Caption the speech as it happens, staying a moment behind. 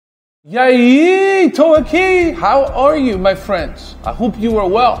E aí, tô aqui. How are you, my friends? I hope you are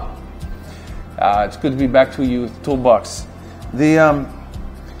well. It's good to be back to you with Toolbox. Did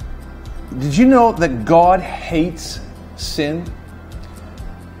you know that God hates sin?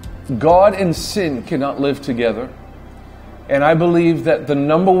 God and sin cannot live together. And I believe that the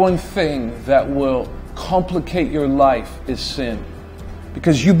number one thing that will complicate your life is sin.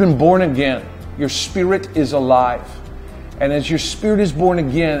 Because you've been born again. Your spirit is alive. And as your spirit is born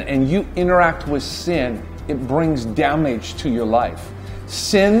again and you interact with sin, it brings damage to your life.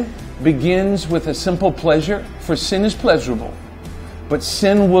 Sin begins with a simple pleasure, for sin is pleasurable. But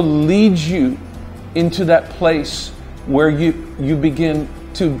sin will lead you into that place where you begin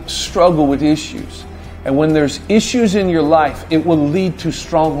to struggle with issues. And when there's issues in your life, it will lead to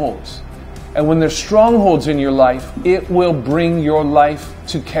strongholds. And when there's strongholds in your life, it will bring your life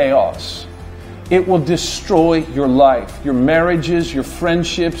to chaos. It will destroy your life, your marriages, your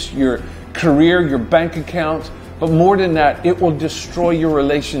friendships, your career, your bank account. But more than that, it will destroy your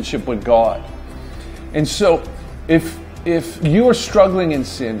relationship with God. And so if you are struggling in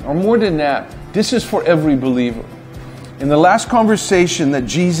sin, or more than that, this is for every believer. In the last conversation that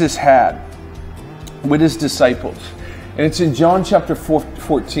Jesus had with his disciples, and it's in John chapter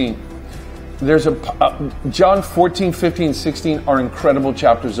 14. There's John 14, 15, 16 are incredible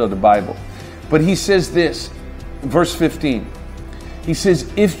chapters of the Bible. But he says this, verse 15. He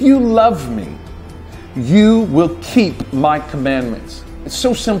says, if you love me, you will keep my commandments. It's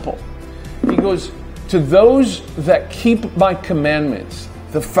so simple. He goes, to those that keep my commandments,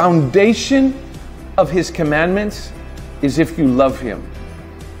 the foundation of his commandments is if you love him.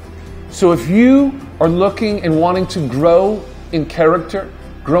 So if you are looking and wanting to grow in character,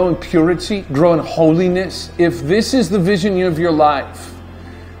 grow in purity, grow in holiness, if this is the vision of your life,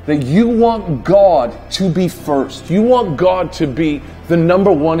 that you want God to be first, you want God to be the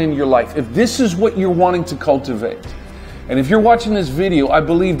number one in your life, if this is what you're wanting to cultivate, and if you're watching this video, I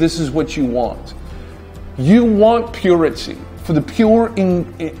believe this is what you want. You want purity. For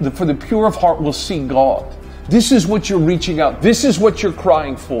the pure of heart will see God. This is what you're reaching out. This is what you're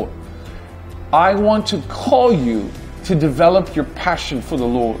crying for. I want to call you to develop your passion for the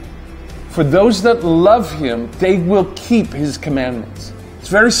Lord. For those that love him, they will keep his commandments. It's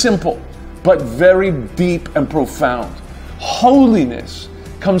very simple, but very deep and profound. Holiness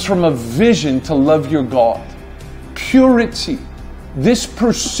comes from a vision to love your God. Purity, this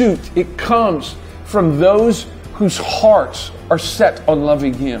pursuit, it comes from those whose hearts are set on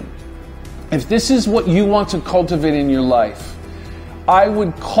loving him. If this is what you want to cultivate in your life, I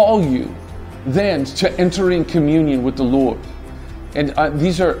would call you then to enter in communion with the Lord. And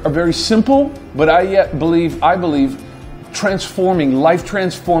these are very simple, but I believe transforming,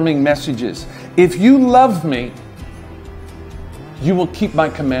 life-transforming messages. If you love me, you will keep my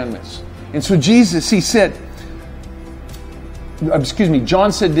commandments. And so Jesus, John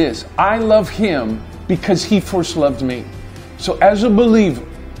said this, I love him because he first loved me. So as a believer,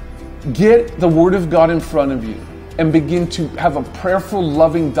 get the Word of God in front of you and begin to have a prayerful,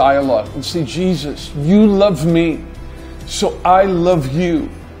 loving dialogue and say, Jesus, you love me, so I love you.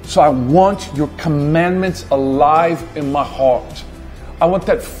 So I want your commandments alive in my heart. I want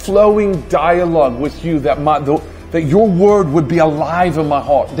that flowing dialogue with you, that your word would be alive in my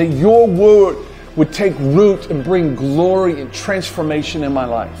heart, that your word would take root and bring glory and transformation in my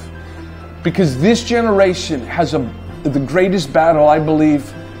life. Because this generation has the greatest battle, I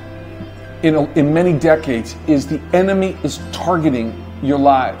believe, in many decades, is the enemy is targeting your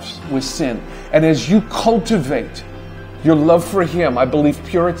lives with sin. And as you cultivate your love for him, I believe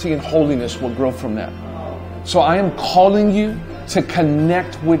purity and holiness will grow from that. So I am calling you to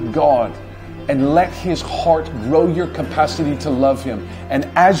connect with God and let his heart grow your capacity to love him. And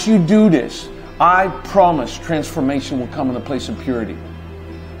as you do this, I promise transformation will come in a place of purity.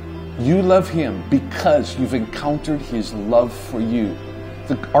 You love him because you've encountered his love for you.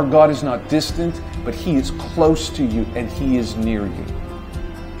 Our God is not distant, but he is close to you and he is near you.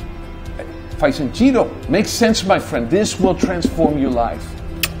 Faz sentido? Makes sense, my friend. This will transform your life.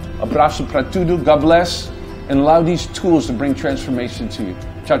 Abraço para tudo. God bless. And allow these tools to bring transformation to you.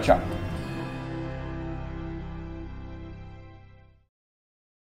 Ciao, ciao.